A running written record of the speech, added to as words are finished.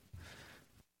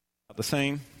The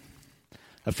same.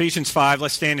 Ephesians 5,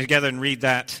 let's stand together and read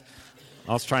that.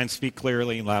 I'll try and speak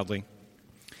clearly and loudly.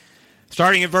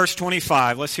 Starting in verse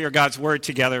 25, let's hear God's word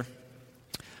together.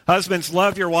 Husbands,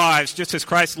 love your wives just as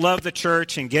Christ loved the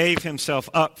church and gave himself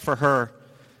up for her,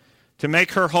 to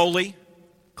make her holy,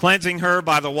 cleansing her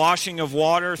by the washing of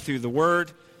water through the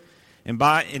word,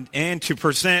 and to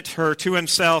present her to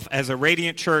himself as a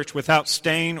radiant church without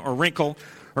stain or wrinkle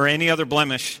or any other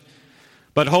blemish,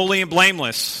 but holy and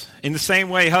blameless. In the same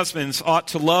way, husbands ought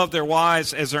to love their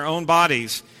wives as their own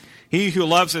bodies. He who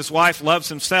loves his wife loves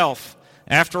himself.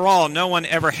 After all, no one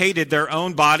ever hated their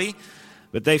own body,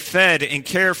 but they fed and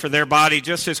cared for their body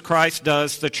just as Christ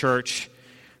does the church.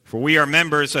 For we are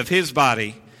members of his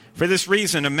body. For this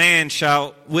reason, a man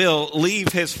will leave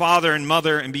his father and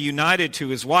mother and be united to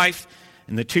his wife,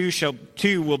 and the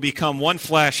two will become one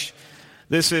flesh.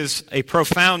 This is a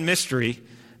profound mystery,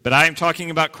 but I am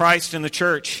talking about Christ and the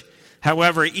church.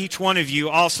 However, each one of you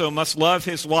also must love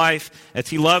his wife as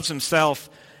he loves himself,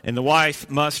 and the wife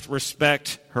must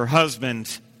respect her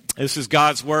husband. This is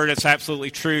God's word. It's absolutely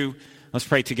true. Let's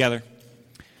pray together.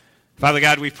 Father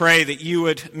God, we pray that you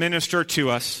would minister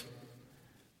to us.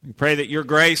 We pray that your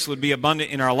grace would be abundant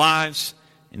in our lives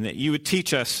and that you would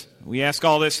teach us. We ask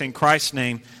all this in Christ's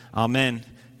name. Amen.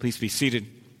 Please be seated.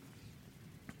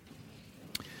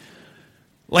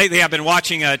 Lately, I've been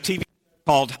watching a TV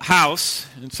called House.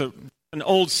 It's an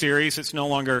old series. It's no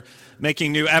longer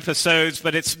making new episodes,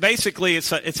 but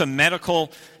it's a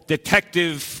medical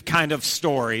detective kind of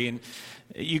story. And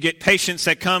you get patients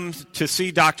that come to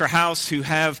see Dr. House who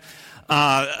have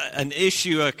an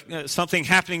issue, something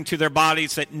happening to their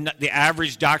bodies that the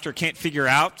average doctor can't figure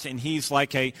out, and he's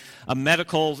like a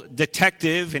medical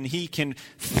detective, and he can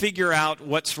figure out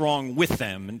what's wrong with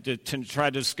them and to try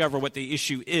to discover what the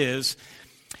issue is.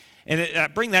 And I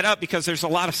bring that up because there's a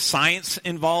lot of science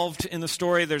involved in the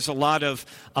story. There's a lot of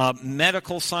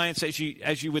medical science, as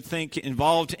you would think,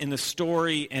 involved in the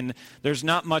story, and there's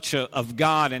not much of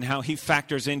God and how he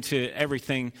factors into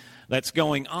everything that's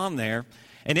going on there.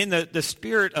 And in the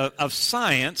spirit of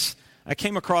science, I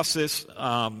came across this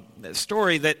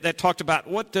story that talked about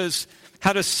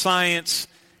how does science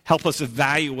help us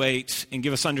evaluate and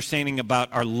give us understanding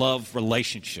about our love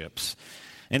relationships.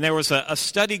 And there was a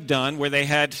study done where they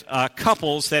had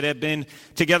couples that had been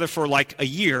together for like a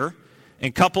year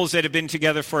and couples that had been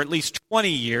together for at least 20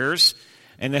 years.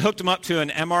 And they hooked them up to an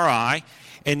MRI,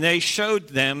 and they showed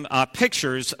them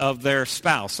pictures of their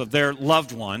spouse, of their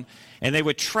loved one. And they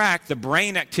would track the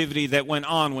brain activity that went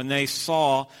on when they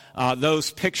saw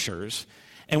those pictures.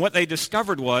 And what they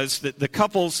discovered was that the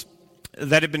couples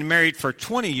that had been married for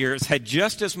 20 years had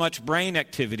just as much brain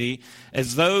activity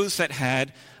as those that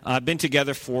had been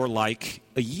together for like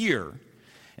a year.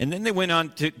 And then they went on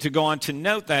to go on to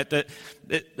note that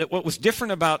what was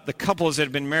different about the couples that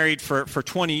had been married for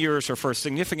 20 years or for a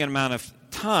significant amount of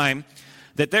time,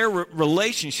 that their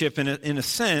relationship in a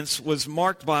sense was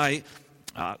marked by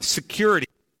security.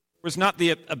 There was not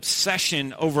the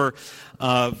obsession over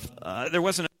there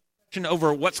wasn't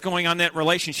over what's going on in that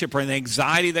relationship or the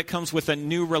anxiety that comes with a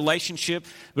new relationship,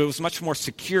 but it was much more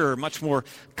secure, much more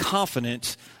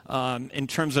confident in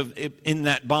terms of in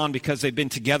that bond because they've been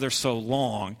together so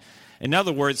long. In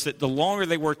other words, that the longer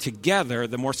they were together,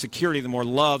 the more security, the more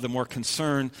love, the more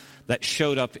concern that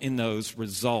showed up in those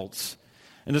results.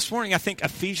 And this morning, I think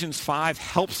Ephesians 5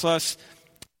 helps us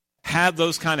have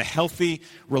those kind of healthy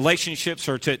relationships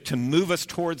or to move us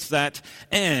towards that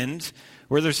end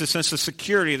where there's a sense of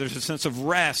security, there's a sense of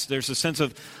rest, there's a sense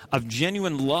of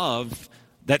genuine love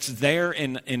that's there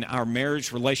in our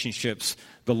marriage relationships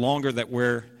the longer that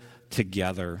we're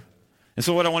together. And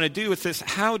so what I want to do with this,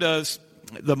 how does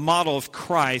the model of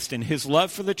Christ and his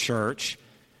love for the church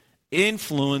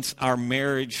influence our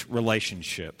marriage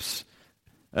relationships?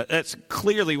 That's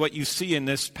clearly what you see in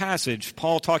this passage.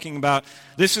 Paul talking about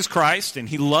this is Christ and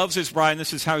he loves his bride and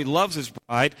this is how he loves his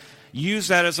bride. Use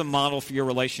that as a model for your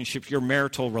relationship, your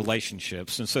marital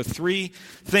relationships. And so 3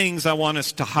 things I want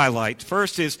us to highlight.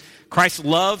 First is Christ's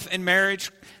love in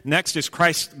marriage. Next is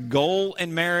Christ's goal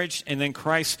in marriage. And then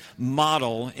Christ's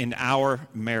model in our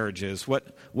marriages.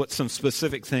 What some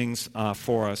specific things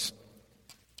for us.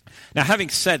 Now, having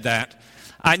said that,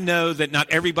 I know that not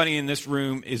everybody in this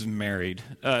room is married.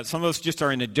 Some of us just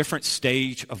are in a different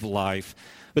stage of life.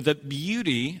 But the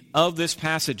beauty of this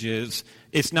passage is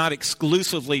it's not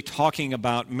exclusively talking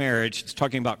about marriage. It's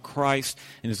talking about Christ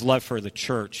and his love for the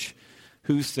church.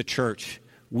 Who's the church?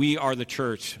 We are the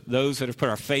church, those that have put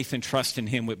our faith and trust in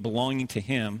him with belonging to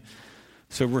him.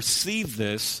 So receive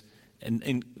this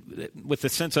and with the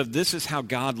sense of this is how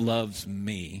God loves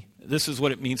me. This is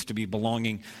what it means to be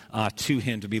belonging to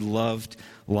him, to be loved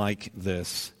like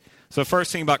this. So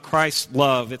first thing about Christ's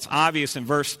love, it's obvious in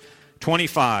verse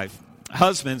 25.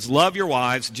 Husbands, love your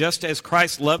wives just as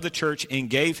Christ loved the church and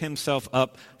gave himself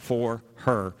up for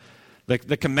her.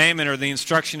 The commandment or the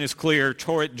instruction is clear,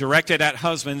 directed at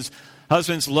husbands.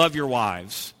 Husbands, love your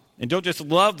wives. And don't just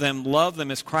love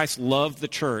them as Christ loved the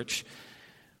church.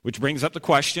 Which brings up the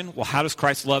question, well, how does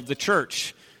Christ love the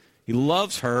church? He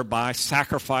loves her by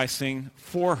sacrificing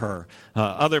for her.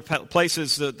 Other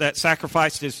places that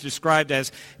sacrifice is described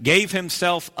as gave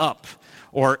himself up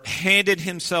or handed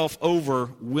himself over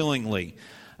willingly.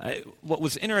 What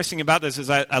was interesting about this is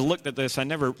I looked at this, I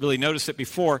never really noticed it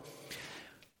before.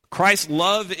 Christ's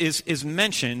love is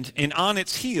mentioned, and on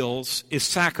its heels is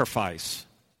sacrifice.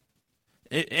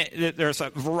 There's a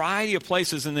variety of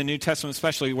places in the New Testament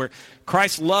especially where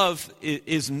Christ's love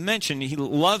is mentioned. He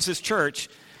loves his church,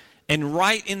 and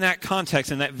right in that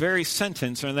context, in that very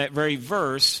sentence or in that very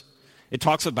verse, it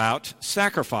talks about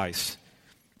sacrifice.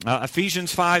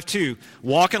 Ephesians 5:2,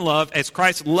 walk in love as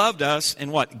Christ loved us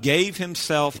and what? Gave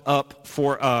himself up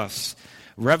for us.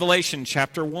 Revelation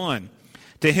chapter 1,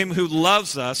 to him who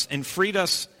loves us and freed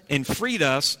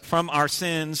us from our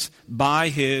sins by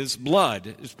his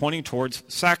blood. Is pointing towards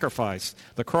sacrifice,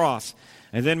 the cross.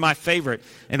 And then my favorite,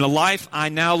 in the life I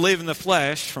now live in the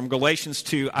flesh, from Galatians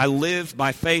 2, I live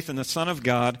by faith in the Son of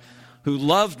God who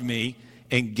loved me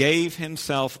and gave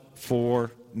himself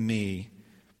for me.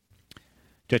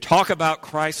 To talk about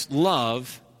Christ's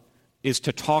love is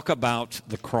to talk about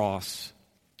the cross,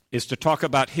 is to talk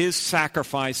about his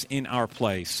sacrifice in our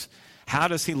place. How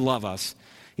does he love us?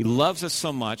 He loves us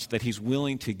so much that he's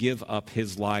willing to give up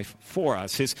his life for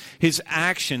us. His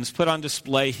actions put on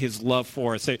display his love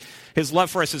for us. His love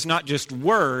for us is not just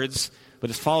words, but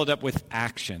it's followed up with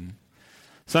action.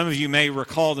 Some of you may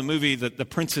recall the movie The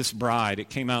Princess Bride. It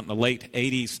came out in the late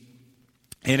 80s.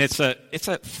 And it's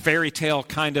a fairy tale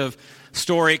kind of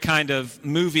story, kind of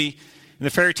movie. And the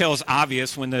fairy tale is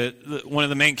obvious when one of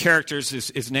the main characters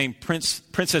is named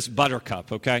Princess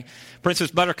Buttercup, okay? Princess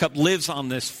Buttercup lives on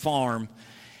this farm,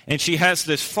 and she has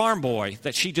this farm boy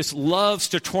that she just loves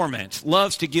to torment,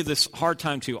 loves to give this hard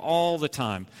time to all the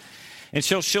time. And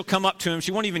she'll come up to him.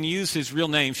 She won't even use his real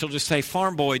name. She'll just say,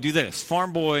 farm boy, do this.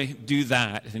 Farm boy, do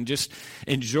that. And just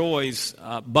enjoys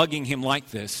bugging him like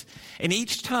this. And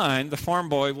each time, the farm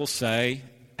boy will say,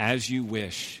 as you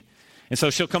wish. And so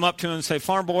she'll come up to him and say,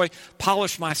 farm boy,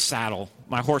 polish my saddle,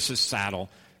 my horse's saddle.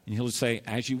 And he'll say,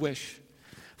 as you wish.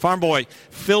 Farm boy,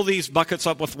 fill these buckets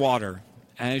up with water,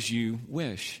 as you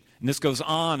wish. And this goes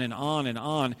on and on and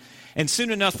on. And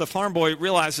soon enough, the farm boy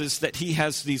realizes that he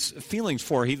has these feelings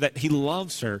for her, that he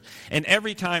loves her. And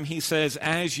every time he says,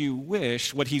 as you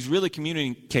wish, what he's really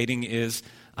communicating is,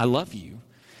 I love you.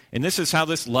 And this is how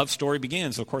this love story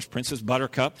begins. Of course, Princess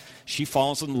Buttercup, she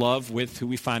falls in love with who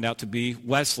we find out to be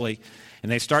Wesley.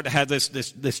 And they start to have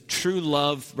this true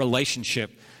love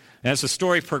relationship. And as the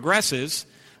story progresses,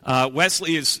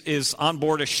 Wesley is on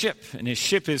board a ship, and his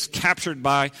ship is captured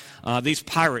by these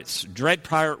pirates, Dread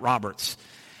Pirate Roberts.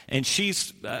 And she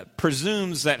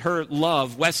presumes that her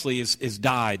love, Wesley, is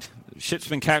died. The ship's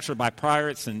been captured by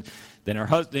pirates, and then her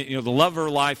husband, the love of her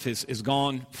life is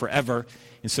gone forever.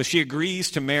 And so she agrees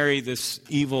to marry this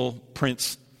evil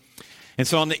prince. And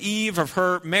so on the eve of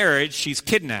her marriage, she's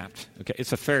kidnapped. Okay,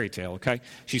 it's a fairy tale, okay?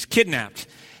 She's kidnapped.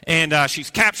 And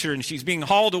she's captured, and she's being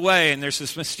hauled away, and there's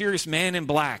this mysterious man in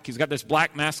black. He's got this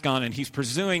black mask on, and he's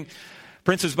pursuing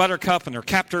Princess Buttercup and her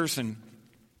captors, and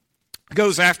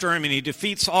goes after him, and he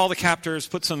defeats all the captors,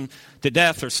 puts them to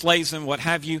death or slays them, what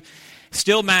have you.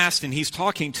 Still masked, and he's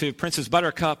talking to Princess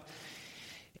Buttercup,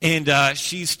 and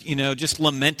she's, just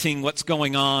lamenting what's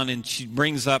going on, and she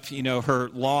brings up, her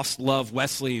lost love,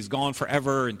 Wesley. He's gone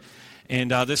forever,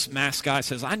 and this masked guy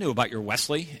says, I knew about your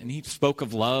Wesley, and he spoke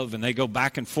of love, and they go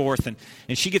back and forth, and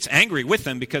she gets angry with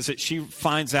him because she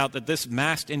finds out that this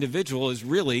masked individual is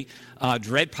really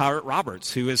Dread Pirate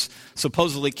Roberts, who has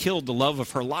supposedly killed the love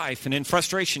of her life. And in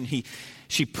frustration,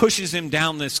 she pushes him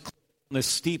down this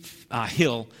steep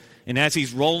hill, and as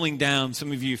he's rolling down,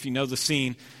 some of you, if you know the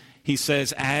scene, he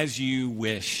says, as you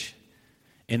wish.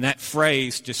 And that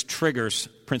phrase just triggers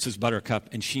Princess Buttercup,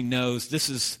 and she knows this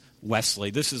is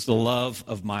Wesley. This is the love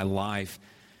of my life.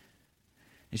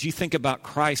 As you think about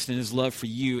Christ and his love for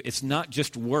you, it's not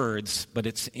just words, but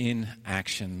it's in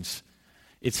actions.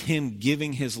 It's him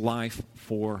giving his life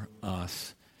for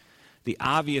us. The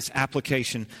obvious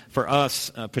application for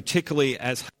us, particularly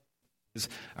as husbands,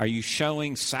 are you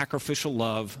showing sacrificial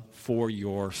love for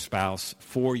your spouse,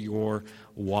 for your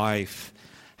wife?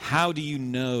 How do you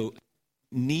know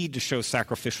need to show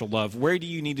sacrificial love? Where do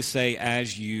you need to say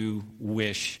as you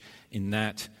wish in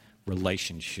that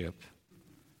relationship?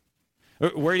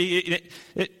 Where do you...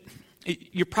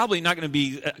 You're probably not going to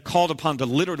be called upon to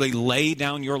literally lay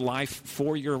down your life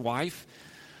for your wife,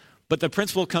 but the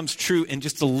principle comes true in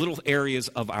just the little areas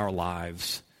of our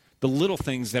lives, the little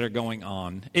things that are going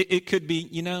on. It could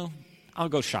be, I'll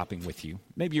go shopping with you.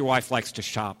 Maybe your wife likes to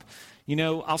shop.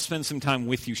 I'll spend some time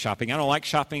with you shopping. I don't like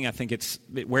shopping. I think it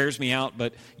wears me out,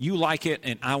 but you like it,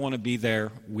 and I want to be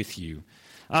there with you.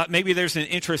 Maybe there's an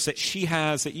interest that she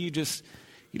has that you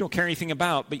don't care anything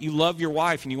about, but you love your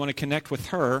wife and you want to connect with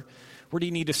her. Where do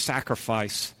you need to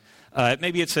sacrifice?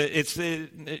 Maybe it's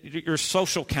your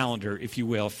social calendar, if you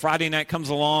will. Friday night comes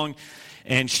along,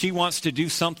 and she wants to do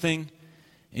something,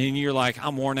 and you're like,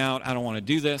 I'm worn out. I don't want to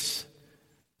do this.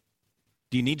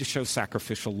 Do you need to show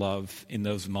sacrificial love in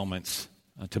those moments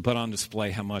to put on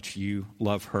display how much you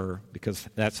love her? Because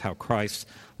that's how Christ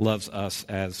loves us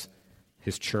as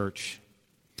his church.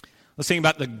 Let's think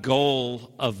about the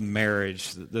goal of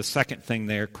marriage. The second thing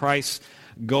there, Christ's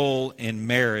goal in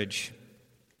marriage.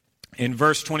 In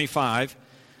verse 25,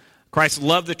 Christ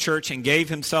loved the church and gave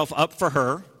himself up for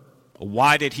her.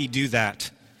 Why did he do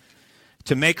that?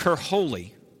 To make her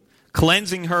holy,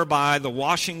 cleansing her by the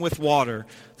washing with water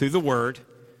through the word,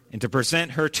 and to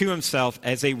present her to himself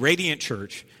as a radiant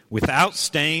church, without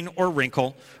stain or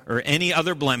wrinkle or any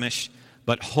other blemish,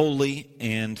 but holy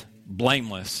and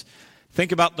blameless.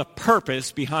 Think about the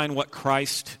purpose behind what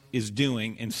Christ is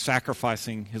doing in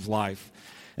sacrificing his life.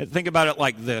 And think about it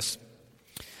like this.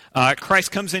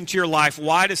 Christ comes into your life.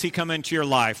 Why does he come into your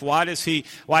life? Why did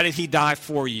he die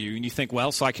for you? And you think,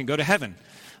 well, so I can go to heaven.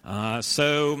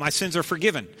 So my sins are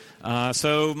forgiven.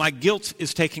 So my guilt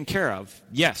is taken care of.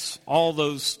 Yes, all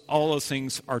those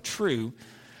things are true.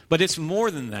 But it's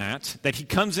more than that he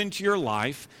comes into your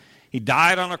life. He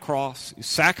died on a cross. He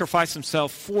sacrificed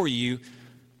himself for you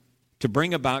to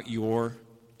bring about your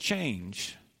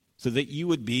change so that you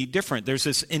would be different. There's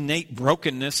this innate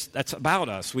brokenness that's about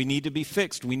us. We need to be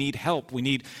fixed. We need help. We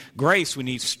need grace. We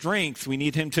need strength. We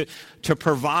need him to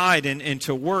provide and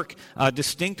to work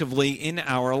distinctively in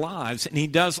our lives. And he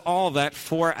does all that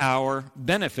for our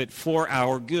benefit, for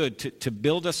our good, to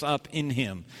build us up in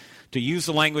him. To use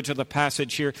the language of the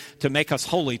passage here, to make us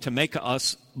holy, to make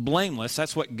us blameless.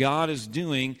 That's what God is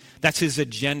doing. That's his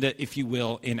agenda, if you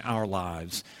will, in our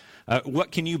lives.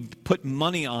 What can you put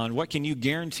money on? What can you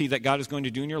guarantee that God is going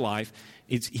to do in your life?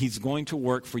 He's going to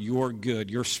work for your good,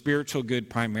 your spiritual good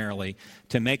primarily,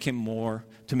 to make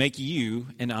you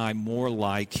and I more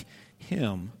like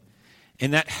him.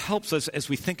 And that helps us as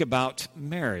we think about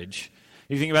marriage.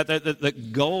 You think about the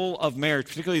goal of marriage,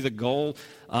 particularly the goal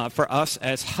for us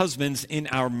as husbands in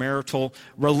our marital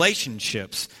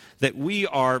relationships, that we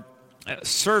are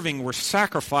serving, we're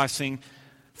sacrificing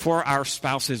for our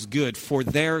spouse's good, for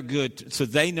their good, so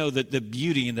they know that the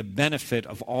beauty and the benefit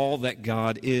of all that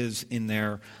God is in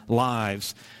their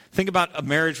lives. Think about a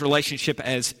marriage relationship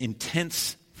as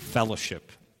intense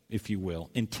fellowship, if you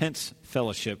will. Intense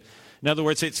fellowship. In other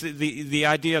words, it's the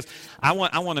idea of, I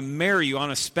want to marry you. I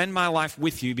want to spend my life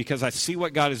with you because I see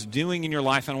what God is doing in your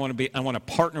life, and I want to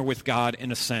partner with God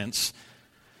in a sense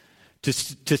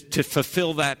to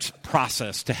fulfill that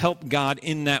process, to help God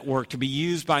in that work, to be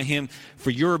used by him for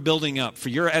your building up, for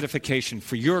your edification,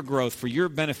 for your growth, for your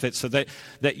benefit, so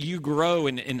that you grow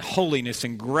in holiness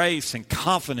and grace and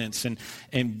confidence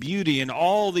and beauty and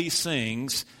all these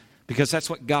things, because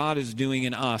that's what God is doing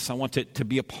in us. I want to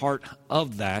be a part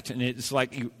of that. And it's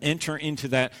like you enter into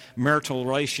that marital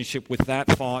relationship with that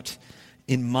thought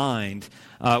in mind.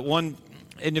 One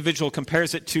individual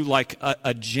compares it to like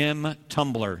a gem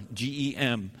tumbler,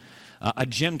 G-E-M, a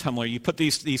gem tumbler. You put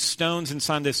these stones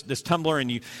inside this tumbler,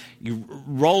 and you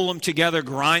roll them together,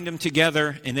 grind them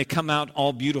together, and they come out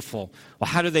all beautiful. Well,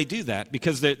 how do they do that?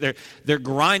 Because they're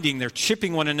grinding, they're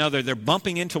chipping one another, they're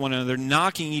bumping into one another, they're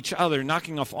knocking each other,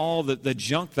 knocking off all the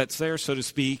junk that's there, so to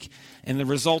speak, and the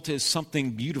result is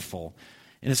something beautiful.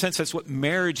 In a sense, that's what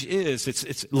marriage is.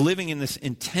 It's living in this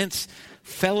intense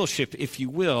fellowship, if you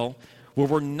will, where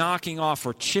we're knocking off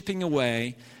or chipping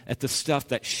away at the stuff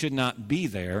that should not be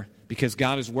there, because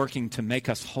God is working to make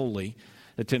us holy,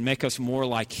 to make us more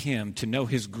like him, to know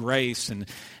his grace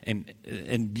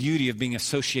and beauty of being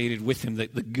associated with him, the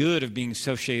good of being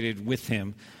associated with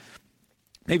him.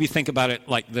 Maybe think about it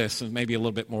like this, and maybe a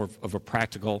little bit more of a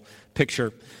practical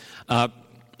picture.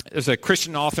 There's a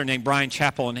Christian author named Bryan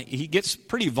Chapell, and he gets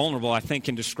pretty vulnerable, I think,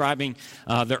 in describing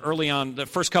the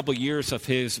first couple of years of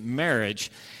his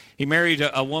marriage. He married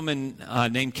a woman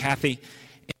named Kathy,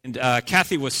 and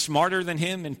Kathy was smarter than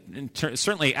him, and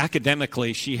certainly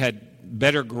academically she had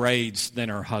better grades than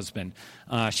her husband.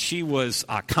 She was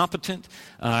competent.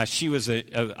 She was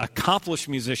an accomplished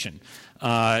musician.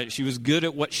 She was good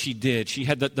at what she did. She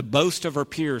had the boast of her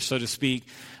peers, so to speak,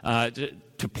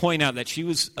 to point out that she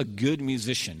was a good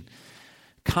musician,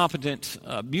 competent,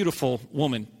 beautiful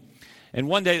woman. And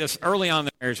one day, this early on in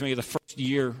their marriage, maybe the first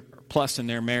year plus in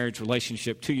their marriage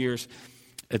relationship, 2 years,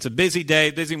 it's a busy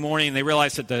day, busy morning, and they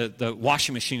realize that the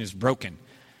washing machine is broken.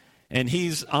 And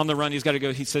he's on the run. He's got to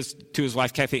go. He says to his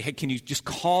wife, Kathy, hey, can you just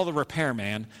call the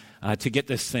repairman to get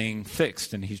this thing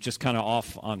fixed? And he's just kind of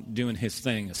off on doing his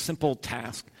thing, a simple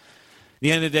task.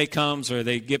 The end of the day comes, or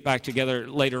they get back together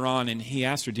later on, and he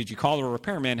asked her, did you call the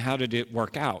repairman? How did it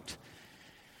work out?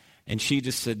 And she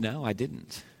just said, no, I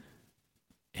didn't.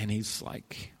 And he's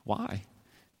like, why?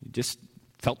 He just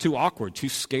felt too awkward, too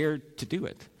scared to do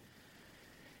it.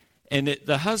 And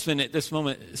the husband at this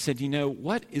moment said, you know,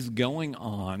 what is going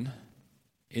on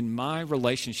in my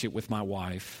relationship with my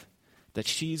wife that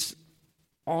she's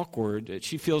awkward, that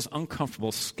she feels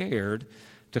uncomfortable, scared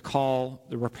to call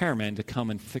the repairman to come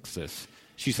and fix this?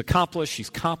 She's accomplished, she's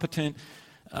competent,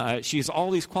 she has all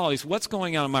these qualities. What's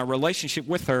going on in my relationship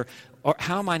with her? Or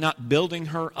how am I not building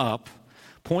her up,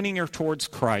 pointing her towards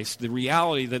Christ, the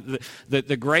reality,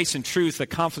 the grace and truth, the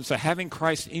confidence of having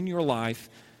Christ in your life,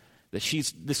 that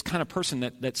she's this kind of person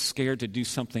that's scared to do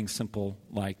something simple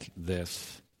like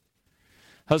this?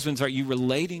 Husbands, are you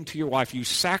relating to your wife? Are you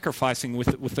sacrificing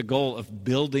with the goal of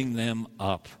building them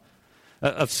up?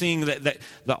 Of seeing that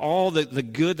all the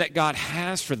good that God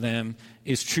has for them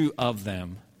is true of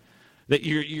them? That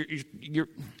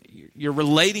you're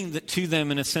relating to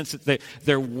them in a sense that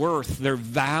their worth, their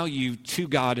value to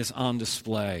God is on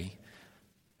display.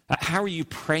 How are you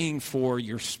praying for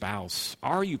your spouse?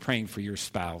 Are you praying for your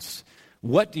spouse?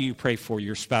 What do you pray for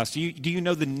your spouse? Do you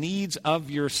know the needs of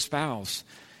your spouse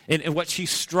and what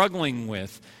she's struggling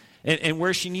with and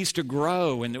where she needs to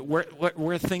grow and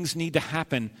where things need to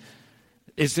happen?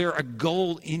 Is there a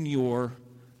goal in your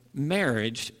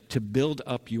marriage to build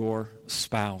up your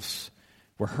spouse,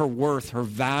 where her worth, her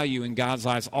value in God's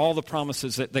eyes, all the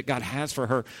promises that God has for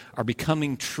her are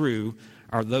becoming true?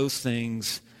 Are those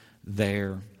things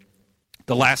there?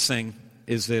 The last thing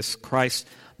is this: Christ's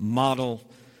model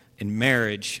in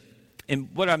marriage. And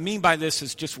what I mean by this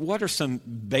is just what are some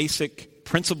basic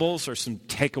principles or some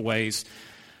takeaways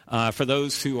for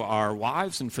those who are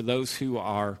wives and for those who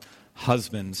are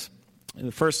husbands. In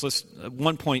the first list,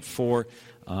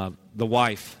 1.4, the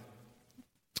wife.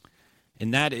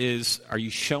 And that is, are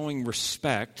you showing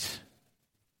respect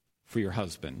for your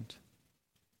husband?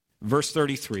 Verse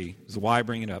 33 is why I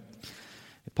bring it up.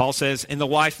 Paul says, and the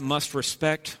wife must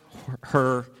respect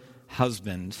her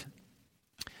husband.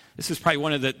 This is probably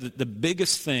one of the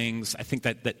biggest things I think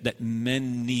that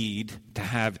men need to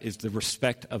have is the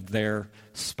respect of their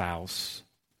spouse.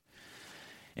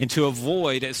 And to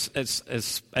avoid, as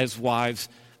wives,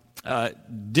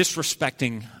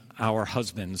 disrespecting our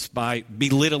husbands by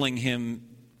belittling him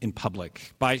in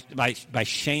public, by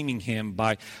shaming him,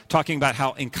 by talking about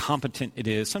how incompetent it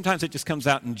is. Sometimes it just comes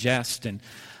out in jest, and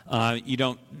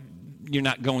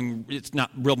it's not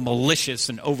real malicious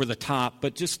and over the top,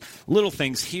 but just little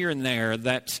things here and there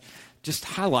that just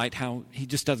highlight how he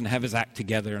just doesn't have his act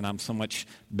together and I'm so much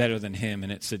better than him.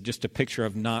 And it's just a picture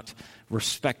of not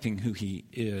respecting who he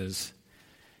is.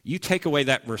 You take away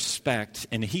that respect,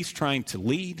 and he's trying to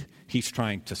lead, he's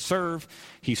trying to serve,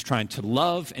 he's trying to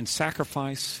love and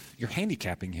sacrifice. You're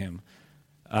handicapping him.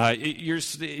 You're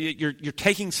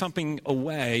taking something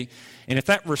away, and if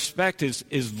that respect is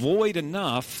void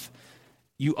enough,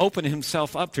 you open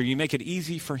himself up to, you make it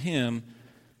easy for him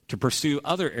to pursue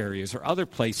other areas or other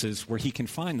places where he can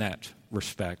find that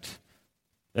respect.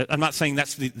 I'm not saying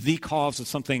that's the cause of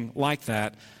something like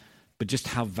that, but just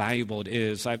how valuable it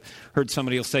is. I've heard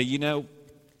somebody will say,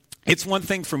 it's one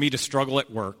thing for me to struggle at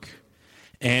work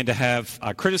and to have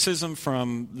criticism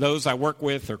from those I work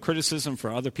with or criticism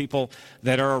from other people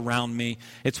that are around me.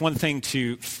 It's one thing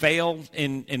to fail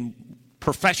in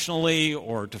professionally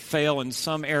or to fail in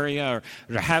some area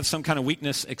or to have some kind of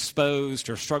weakness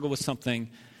exposed or struggle with something.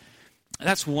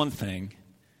 That's one thing.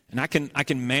 And I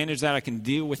can manage that, I can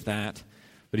deal with that.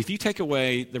 But if you take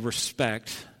away the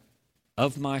respect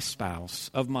of my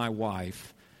spouse, of my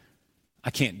wife,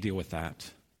 I can't deal with that.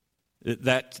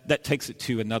 That takes it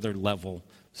to another level,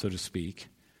 so to speak.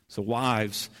 So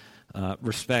wives,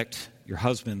 respect your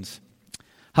husbands.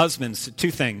 Husbands,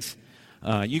 two things.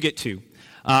 You get two.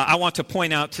 I want to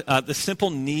point out the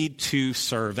simple need to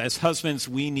serve. As husbands,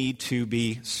 we need to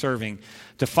be serving.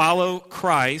 To follow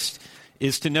Christ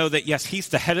is to know that, yes, he's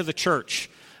the head of the church,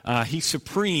 He's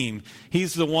supreme.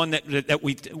 He's the one that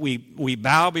we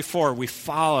bow before, we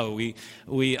follow,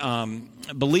 we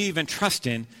believe and trust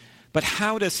in. But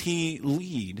how does he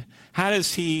lead? How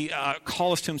does he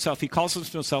call us to himself? He calls us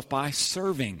to himself by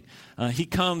serving. He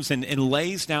comes and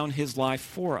lays down his life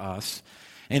for us.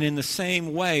 And in the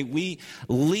same way, we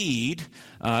lead,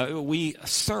 we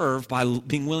serve by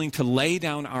being willing to lay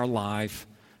down our life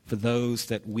for those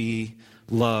that we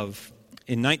love.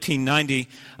 In 1990,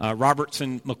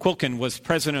 Robertson McQuilkin was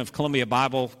president of Columbia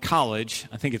Bible College.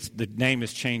 I think the name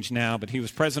has changed now, but he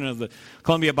was president of the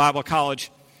Columbia Bible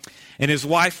College. And his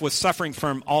wife was suffering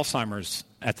from Alzheimer's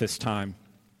at this time.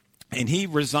 And he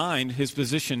resigned his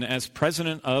position as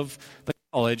president of the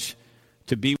college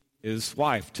to be with his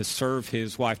wife, to serve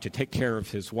his wife, to take care of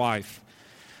his wife.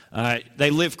 They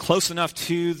lived close enough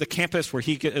to the campus where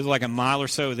it was like a mile or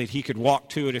so that he could walk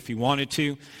to it if he wanted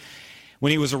to.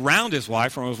 When he was around his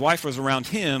wife, or when his wife was around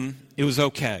him, it was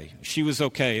okay. She was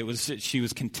okay. She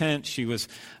was content. She was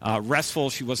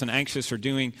restful. She wasn't anxious or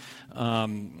doing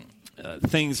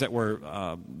things that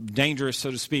were dangerous, so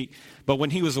to speak. But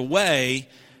when he was away,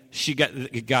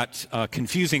 it got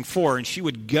confusing for her, and she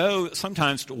would go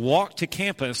sometimes to walk to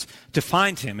campus to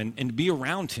find him and be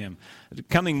around him,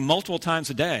 coming multiple times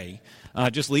a day,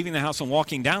 just leaving the house and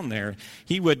walking down there.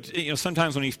 He would,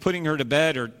 sometimes when he's putting her to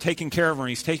bed or taking care of her, and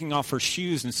he's taking off her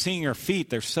shoes and seeing her feet,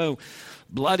 they're so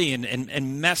bloody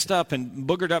and messed up and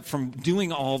boogered up from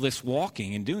doing all this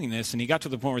walking and doing this. And he got to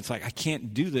the point where it's like, I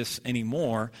can't do this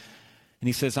anymore. And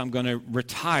he says, I'm going to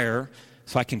retire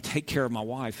so I can take care of my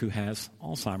wife who has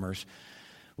Alzheimer's.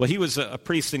 Well, he was a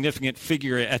pretty significant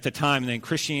figure at the time, and then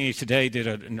Christianity Today did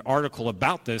an article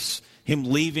about this, him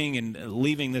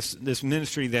leaving this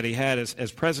ministry that he had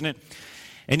as president.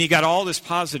 And he got all this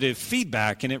positive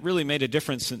feedback, and it really made a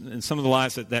difference in some of the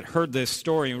lives that heard this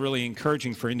story, and really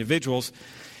encouraging for individuals.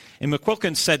 And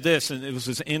McQuilkin said this, and it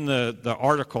was in the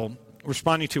article,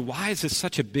 responding to why is this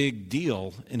such a big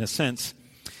deal, in a sense.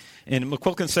 And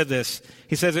McQuilkin said this.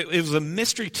 He says, it was a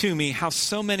mystery to me how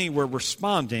so many were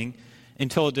responding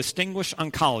until a distinguished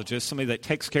oncologist, somebody that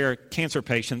takes care of cancer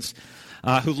patients,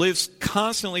 who lives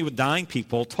constantly with dying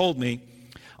people, told me,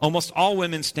 almost all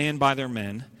women stand by their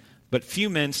men, but few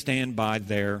men stand by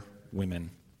their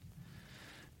women.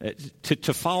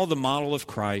 To follow the model of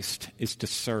Christ is to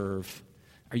serve.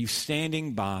 Are you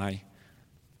standing by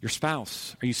your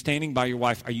spouse? Are you standing by your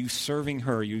wife? Are you serving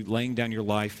her? Are you laying down your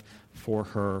life for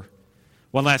her?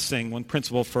 One last thing, one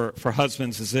principle for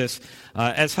husbands is this.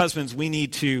 As husbands, we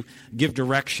need to give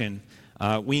direction.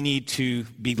 We need to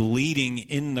be leading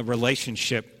in the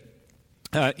relationship.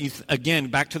 Again,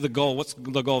 back to the goal. What's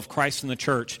the goal of Christ in the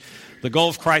church? The goal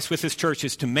of Christ with his church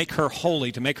is to make her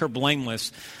holy, to make her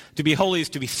blameless. To be holy is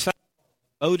to be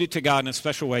devoted to God in a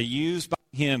special way, used by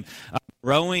him,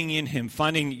 growing in him,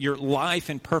 finding your life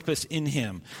and purpose in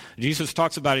him. Jesus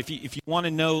talks about if you want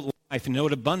to know life and know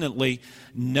it abundantly,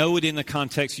 know it in the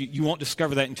context. You won't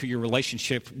discover that until your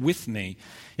relationship with me.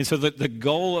 And so the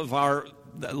goal of our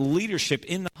leadership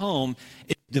in the home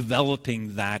is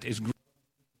developing that, is growing.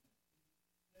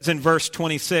 In verse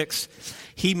 26,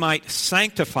 he might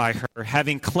sanctify her,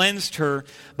 having cleansed her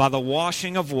by the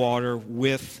washing of water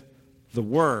with the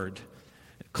word.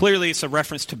 Clearly, it's a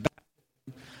reference to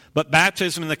baptism, but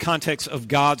baptism in the context of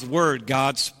God's word,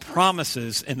 God's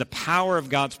promises, and the power of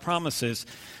God's promises.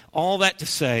 All that to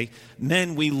say,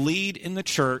 men, we lead in the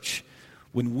church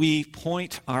when we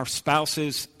point our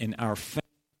spouses and our family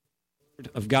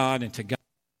of God and to God.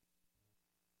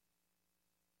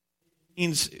 It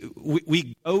means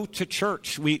we go to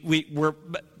church. We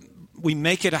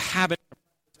make it a habit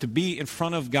to be in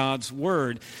front of God's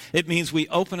word. It means we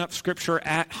open up Scripture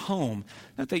at home.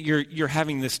 Not that you're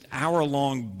having this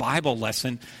hour-long Bible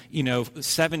lesson,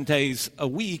 7 days a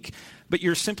week, but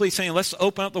you're simply saying, let's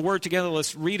open up the word together,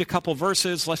 let's read a couple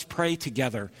verses, let's pray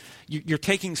together. You're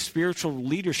taking spiritual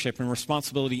leadership and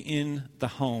responsibility in the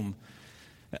home.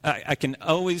 I can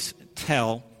always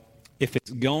tell if it's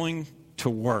going to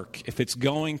work, if it's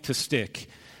going to stick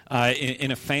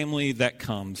in a family that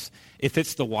comes. If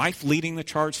it's the wife leading the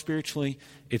charge spiritually,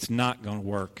 it's not going to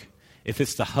work. If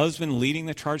it's the husband leading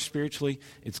the charge spiritually,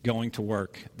 it's going to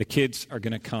work. The kids are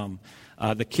going to come.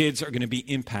 The kids are going to be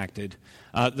impacted.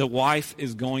 The wife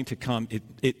is going to come.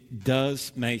 It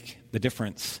does make the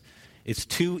difference. It's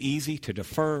too easy to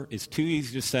defer. It's too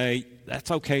easy to say, that's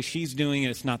okay, she's doing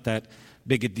it. It's not that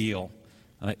big a deal.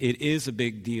 It is a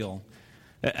big deal.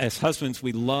 As husbands,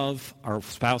 we love our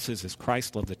spouses as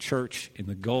Christ loved the church, and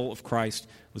the goal of Christ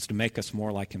was to make us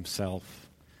more like himself,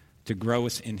 to grow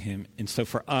us in him. And so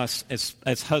for us,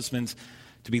 as husbands,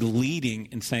 to be leading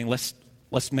and saying, let's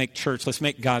let's make church, let's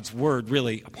make God's word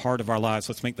really a part of our lives.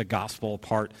 Let's make the gospel a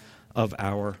part of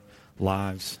our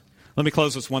lives. Let me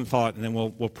close with one thought, and then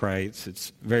we'll pray.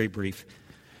 It's very brief.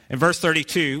 In verse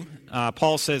 32,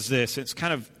 Paul says this. It's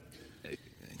kind of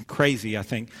crazy, I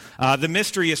think. The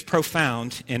mystery is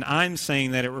profound, and I'm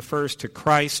saying that it refers to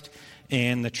Christ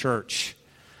and the church.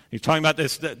 He's talking about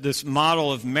this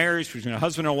model of marriage between a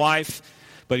husband and a wife,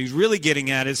 but he's really getting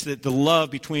at is that the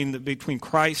love between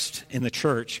Christ and the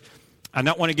church. I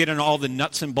don't want to get into all the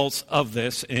nuts and bolts of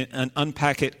this and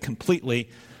unpack it completely,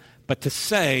 but to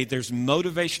say there's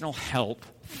motivational help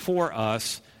for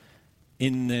us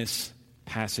in this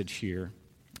passage here.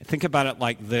 Think about it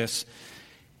like this.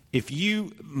 If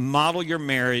you model your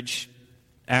marriage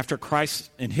after Christ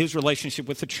and his relationship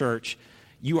with the church,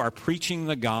 you are preaching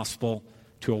the gospel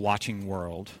to a watching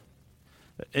world.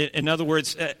 In other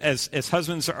words, as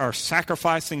husbands are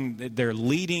sacrificing, they're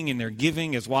leading and they're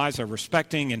giving, as wives are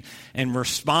respecting and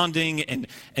responding and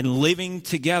living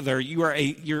together,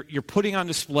 you're putting on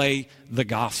display the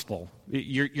gospel.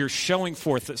 You're showing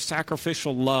forth the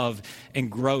sacrificial love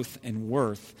and growth and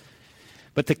worth.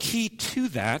 But the key to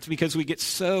that, because we get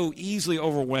so easily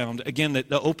overwhelmed, again,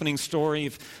 the opening story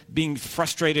of being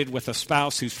frustrated with a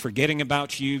spouse who's forgetting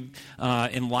about you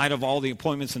in light of all the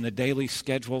appointments and the daily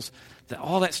schedules,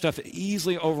 all that stuff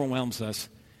easily overwhelms us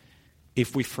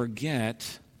if we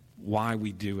forget why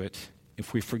we do it,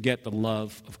 if we forget the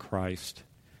love of Christ.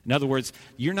 In other words,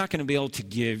 you're not going to be able to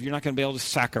give, you're not going to be able to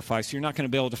sacrifice, you're not going to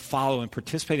be able to follow and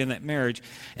participate in that marriage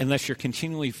unless you're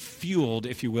continually fueled,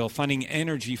 if you will, finding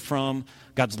energy from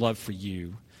God's love for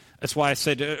you. That's why I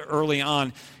said early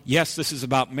on, yes, this is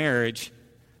about marriage,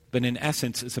 but in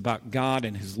essence, it's about God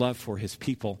and his love for his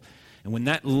people. And when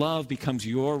that love becomes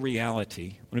your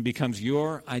reality, when it becomes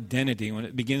your identity, when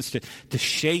it begins to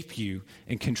shape you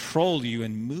and control you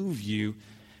and move you,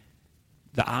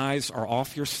 the eyes are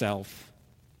off yourself,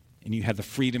 and you have the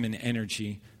freedom and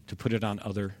energy to put it on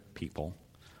other people.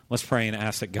 Let's pray and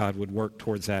ask that God would work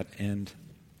towards that end.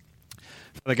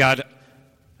 Father God,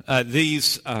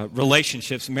 these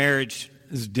relationships, marriage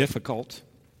is difficult.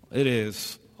 It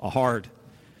is hard.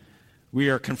 We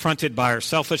are confronted by our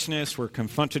selfishness. We're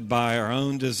confronted by our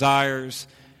own desires.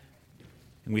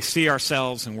 And we see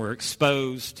ourselves and we're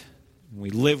exposed. And we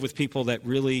live with people that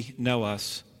really know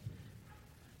us.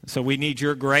 So we need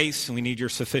your grace and we need your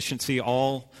sufficiency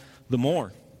all the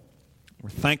more. We're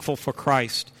thankful for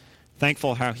Christ,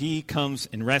 thankful how he comes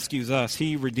and rescues us.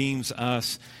 He redeems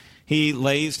us. He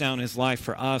lays down his life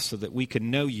for us so that we can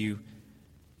know you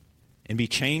and be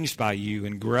changed by you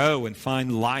and grow and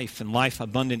find life and life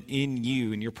abundant in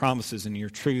you and your promises and your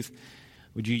truth.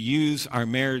 Would you use our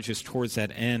marriages towards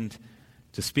that end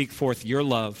to speak forth your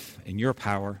love and your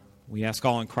power? We ask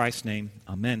all in Christ's name.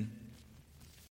 Amen.